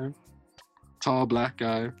be there. Tall black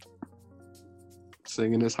guy.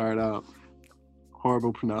 Singing his heart out.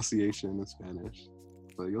 Horrible pronunciation in Spanish.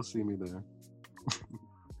 But you'll see me there.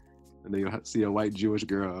 And then you'll see a white Jewish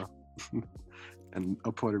girl. And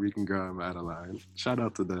a Puerto Rican girl in Madeline. Shout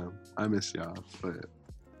out to them. I miss y'all, but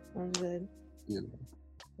I'm good. You know,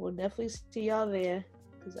 we'll definitely see y'all there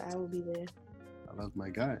because I will be there. I love my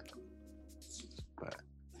guy. But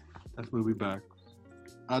Definitely be back.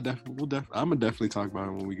 I'm gonna definitely talk about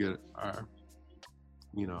it when we get our,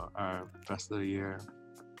 our best of the year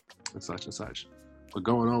and such and such. But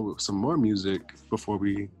going on with some more music before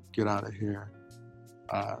we get out of here,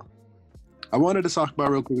 I wanted to talk about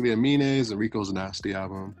real quickly Amine's and Rico's Nasty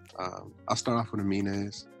album. I'll start off with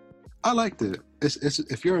Amine's. I liked it. It's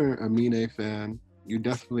if you're an Amine fan, you're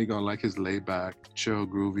definitely gonna like his laid back, chill,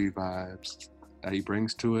 groovy vibes that he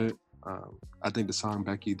brings to it. I think the song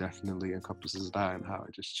Becky definitely encompasses that and how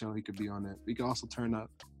just chill he could be on it. We could also turn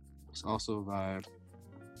up. It's also a vibe.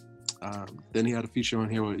 Then he had a feature on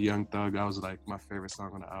here with Young Thug. That was like my favorite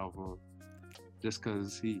song on the album, just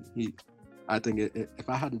because he I think if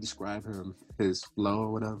I had to describe him, his flow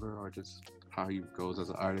or whatever, or just how he goes as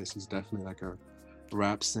an artist, he's definitely like a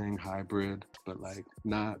rap sing hybrid, but like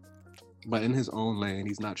not, but in his own lane.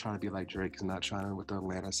 He's not trying to be like Drake. He's not trying with the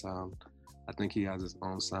Atlanta sound. I think he has his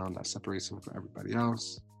own sound that separates him from everybody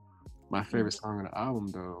else. My favorite song on the album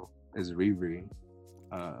though is Riri.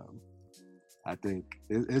 I think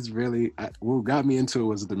it's really, what got me into it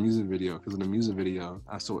was the music video, because in the music video,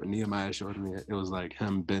 I saw Nehemiah showed me it was like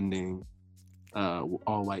him bending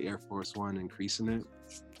all white Air Force One and creasing it.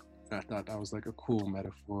 I thought that was like a cool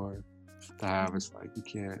metaphor to have. It's like you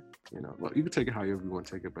can't, well, you can take it however you want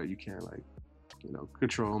to take it, but you can't like,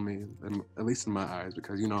 control me, at least in my eyes,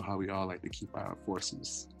 because you know how we all like to keep our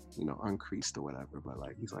forces, uncreased or whatever. But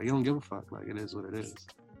like he's like, you don't give a fuck, like it is what it is.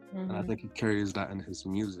 And I think he carries that in his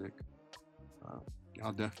music.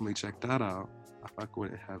 Y'all definitely check that out. I fuck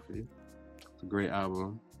with it heavy. It's a great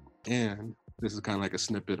album. And this is kind of like a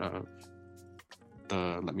snippet of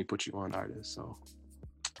the Let Me Put You On artist. So,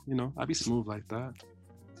 I be smooth like that.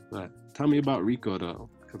 But tell me about Rico though,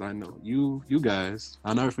 because I know you guys,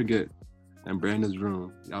 I'll never forget, in Brandon's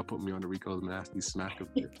room, y'all put me on the Rico's Nasty Smack a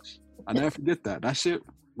Bitch. I never forget that shit,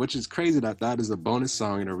 which is crazy that is a bonus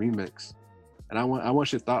song in a remix. And I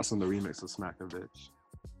want your thoughts on the remix of Smack a Bitch.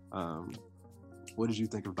 What did you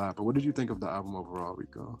think of that? But what did you think of the album overall,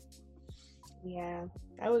 Rico? Yeah,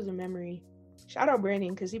 that was a memory. Shout out Brandon,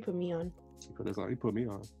 because he put me on. He put me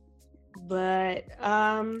on. But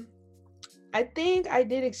I think I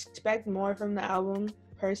did expect more from the album,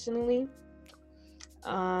 personally.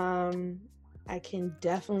 I can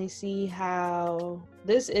definitely see how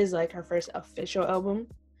this is like her first official album.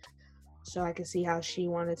 So I can see how she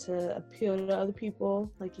wanted to appeal to other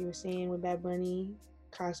people, like you were saying with Bad Bunny,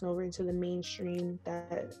 crossing over into the mainstream.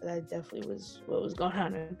 That definitely was what was going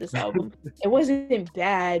on with this album. It wasn't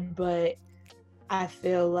bad, but I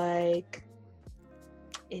feel like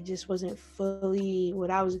it just wasn't fully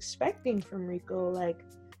what I was expecting from Rico. Like,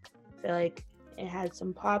 I feel like it had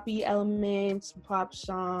some poppy elements, pop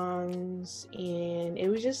songs, and it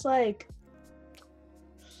was just like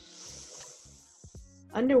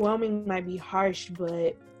underwhelming might be harsh,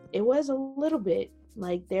 but it was a little bit.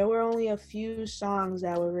 Like, there were only a few songs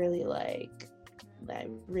that were really like, that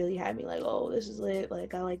really had me like, oh, this is lit.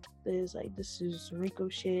 Like, I like this. Like, this is Rico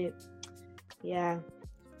shit. Yeah.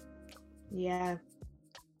 I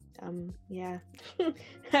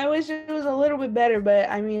wish it was a little bit better, but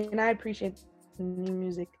I mean, I appreciate the new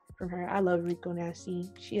music from her. I love Rico Nasty.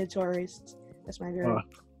 She a tourist. That's my girl.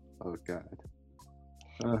 Oh God.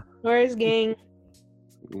 Tourist gang.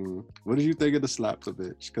 What did you think of the Slaps a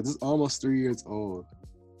Bitch? Because it's almost 3 years old.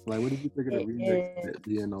 Like, what did you think of the remix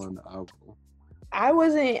being on the album? I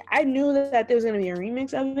knew that there was going to be a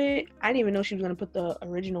remix of it. I didn't even know she was going to put the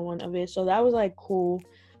original one of it. So that was like cool.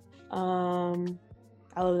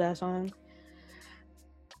 I love that song.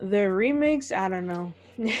 The remix, I don't know.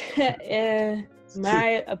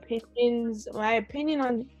 My opinion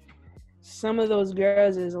on some of those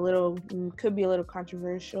girls is could be a little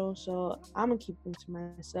controversial, so I'm gonna keep them to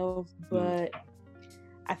myself. But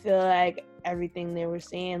I feel like everything they were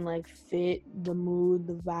saying like fit the mood,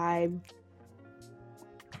 the vibe.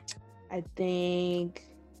 I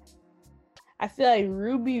feel like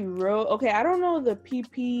Ruby Rose. Okay, I don't know the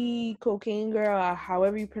PP Cocaine Girl or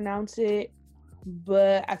however you pronounce it,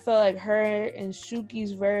 but I felt like her and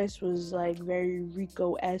Suki's verse was like very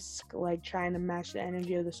Rico-esque, like trying to match the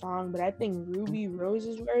energy of the song. But I think Ruby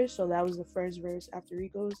Rose's verse, so that was the first verse after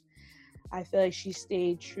Rico's, I feel like she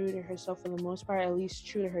stayed true to herself for the most part, at least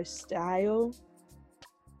true to her style.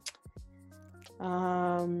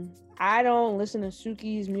 I don't listen to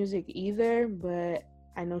Suki's music either, but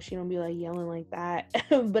I know she don't be like yelling like that.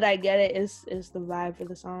 But I get it. It's the vibe for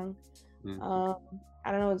the song. I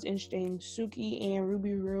don't know, it's interesting. Suki and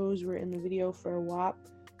Ruby Rose were in the video for WAP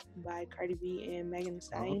by Cardi B and Megan Thee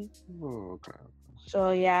Stallion. Oh, okay. So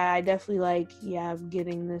yeah, I definitely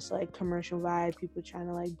getting this like commercial vibe, people trying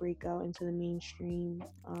to like break out into the mainstream.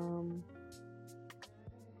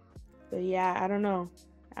 But yeah, I don't know.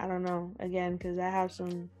 Again, because I have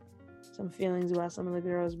some feelings about some of the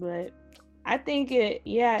girls, but I think it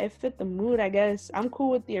fit the mood, I guess. I'm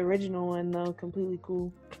cool with the original one though, completely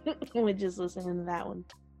cool with just listening to that one.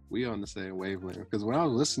 We on the same wavelength, because when I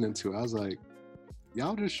was listening to it, I was like,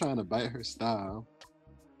 y'all just trying to bite her style,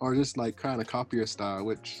 or just like trying to copy her style,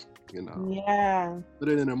 which, you know, Yeah. put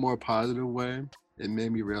it in a more positive way. It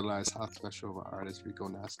made me realize how special of an artist Rico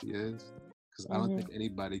Nasty is, because I don't think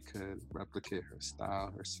anybody could replicate her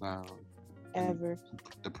style, her sound, ever,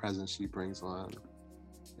 the presence she brings on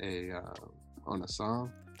a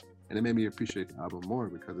song. And it made me appreciate the album more,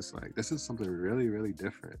 because it's like, this is something really, really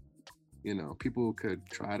different. You know, people could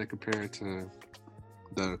try to compare it to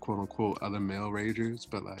the quote unquote other male ragers,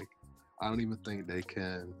 but like, I don't even think they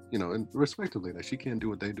can, you know, and respectively, like, she can't do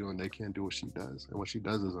what they do and they can't do what she does. And what she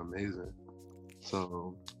does is amazing.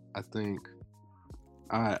 So I think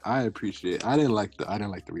I appreciate. I didn't like the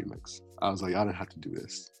remix. I was like, I didn't have to do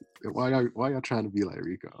this. Why y'all trying to be like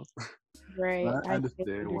Rico? Right. I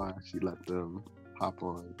understand why she let them hop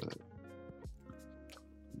on, but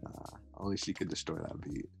nah, only she could destroy that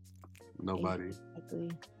beat. Nobody.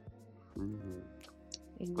 Exactly.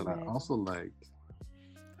 Mm-hmm. But I also liked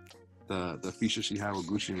the feature she had with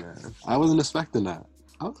Gucci Mane. I wasn't expecting that.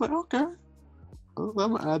 I was like, okay, I'm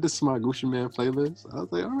gonna add this to my Gucci Mane playlist. I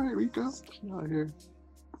was like, all right, Rico, she out here.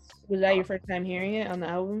 Was that your first time hearing it on the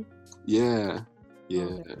album? Yeah.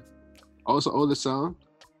 Okay. Also, older song.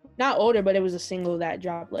 Not older, but it was a single that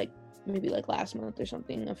dropped like maybe like last month or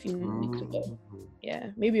something, a few weeks ago.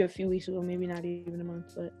 Yeah, maybe a few weeks ago, maybe not even a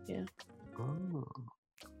month, but yeah. Oh,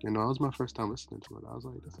 you know, it was my first time listening to it. I was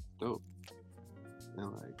like, this is dope.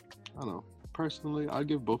 And like, I don't know, personally, I'd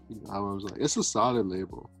give both of the albums, like, it's a solid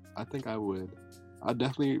label. I think I'd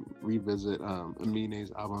definitely revisit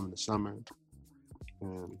Aminé's album in the summer.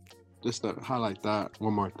 And just to highlight that,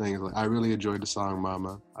 one more thing is, like, I really enjoyed the song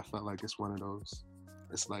Mama. I felt like it's one of those.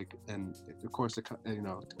 It's like, and of course, you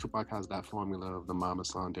know, Tupac has that formula of the Mama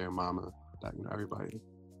song, Dear Mama, that, you know, everybody,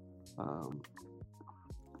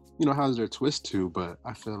 you know, has their twist to, but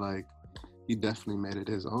I feel like he definitely made it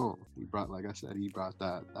his own. He brought, like I said, he brought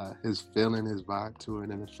that, his feeling, his vibe to it,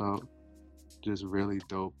 and it felt just really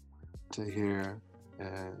dope to hear.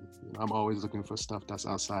 And you know, I'm always looking for stuff that's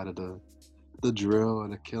outside of the drill or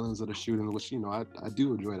the killings or the shooting, which, you know, I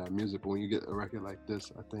do enjoy that music, but when you get a record like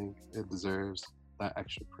this, I think it deserves that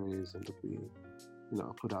extra praise and to be, you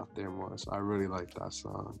know, put out there more. So I really like that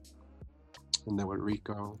song. And then with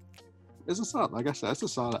Rico, it's a solid, like I said, it's a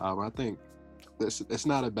solid album. I think it's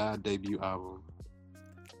not a bad debut album.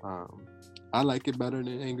 I like it better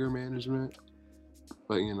than Anger Management,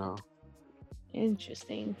 but you know.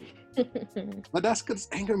 Interesting. But that's because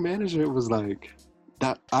Anger Management was like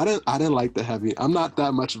that. I didn't like the heavy. I'm not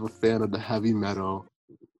that much of a fan of the heavy metal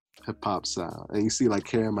hip hop sound. And you see, like,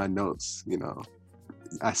 here in my notes, you know,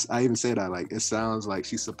 I even say that, like, it sounds like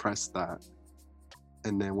she suppressed that,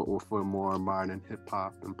 and then what will for more modern hip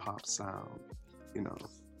hop and pop sound, you know,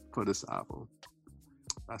 for this album.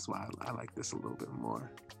 That's why I like this a little bit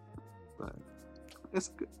more. But it's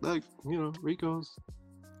good. Like, you know,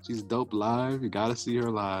 she's dope live. You gotta see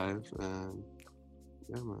her live, and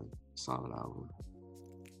yeah, man, solid album.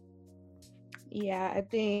 Yeah, I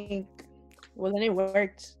think, well, then it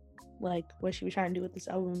worked, like, what she was trying to do with this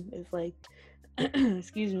album. If, like,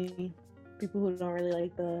 excuse me, people who don't really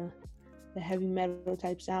like the heavy metal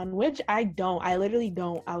type sound, which I literally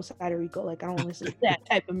don't, outside of Rico. Like, I don't listen to that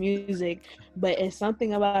type of music, but it's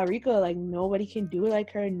something about Rico, like, nobody can do it like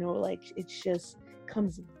her. No, like, it's just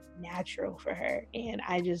comes natural for her, and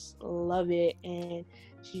I just love it. And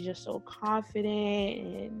she's just so confident,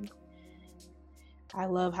 and I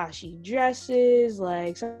love how she dresses.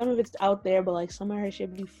 Like, some of it's out there, but like some of her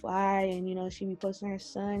shit be fly, and you know, she be posting her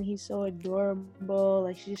son. He's so adorable.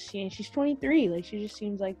 Like, she's 23. Like, she just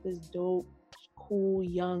seems like this dope, cool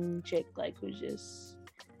young chick, like, who's just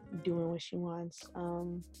doing what she wants.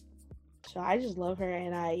 So I just love her,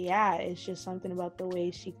 and it's just something about the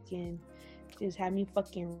way she can just have me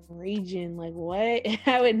fucking raging. Like, what?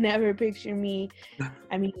 I would never picture me.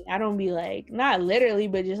 I mean, I don't be like, not literally,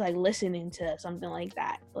 but just like listening to something like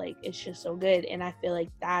that. Like, it's just so good. And I feel like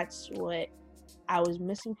that's what I was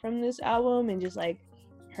missing from this album, and just like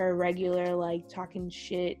her regular, like, talking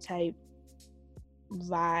shit type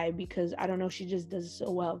vibe, because I don't know, she just does it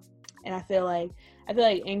so well. And I feel like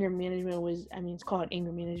Anger Management was, I mean, it's called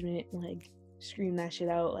Anger Management, like, scream that shit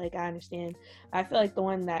out. Like, I understand. I feel like the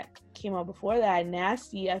one that came out before that,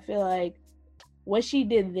 Nasty, I feel like what she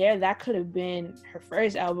did there, that could have been her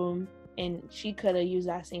first album, and she could have used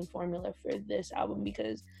that same formula for this album,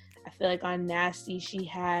 because I feel like on Nasty she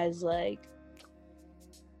has, like,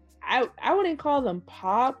 I wouldn't call them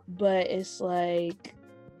pop, but it's like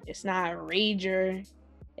it's not rager.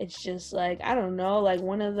 It's just like I don't know, like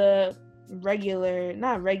one of the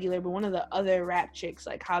not regular, but one of the other rap chicks,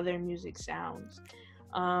 like how their music sounds.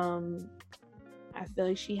 I feel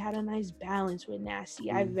like she had a nice balance with Nasty.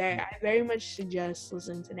 I very much suggest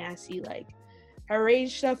listening to Nasty. Like her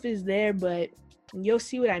rage stuff is there, but you'll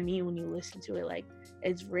see what I mean when you listen to it. Like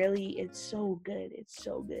it's so good. It's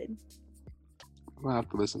so good. I'm gonna have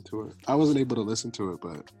to listen to it. I wasn't able to listen to it,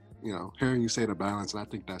 but you know, hearing you say the balance, and I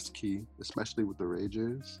think that's key, especially with the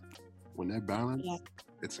Ragers. When they're balanced,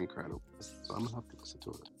 it's incredible. So I'm gonna have to listen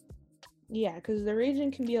to it. Yeah, because the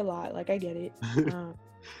raging can be a lot. Like I get it.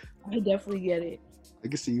 I definitely get it. I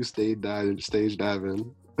can see you stage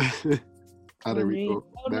diving out of Rico.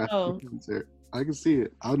 No. I can see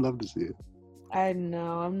it. I would love to see it. I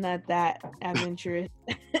know. I'm not that adventurous.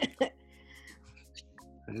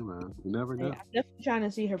 Hey man, you never know. I'm definitely trying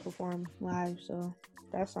to see her perform live, so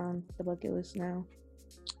that's on the bucket list now.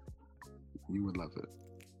 You would love it.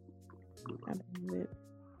 I love it.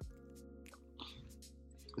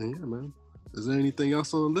 Yeah, man. Is there anything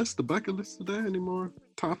else on the list, the bucket list today? Any more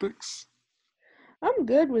topics? I'm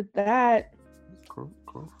good with that. Cool.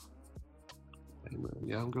 Hey, man.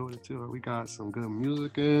 Yeah, I'm good with it too. We got some good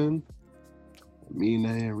music in. Mine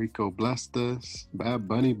and Rico blessed us. Bad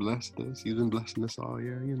Bunny blessed us. He's been blessing us all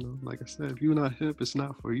year. You know, like I said, if you're not hip, it's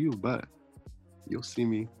not for you. But you'll see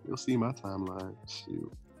me. You'll see my timeline.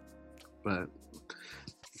 Shoot. But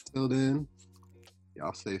until then,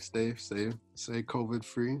 y'all stay safe, stay COVID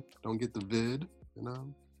free. Don't get the vid.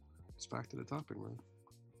 And it's back to the topic,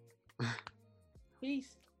 man.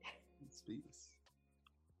 Peace. Peace.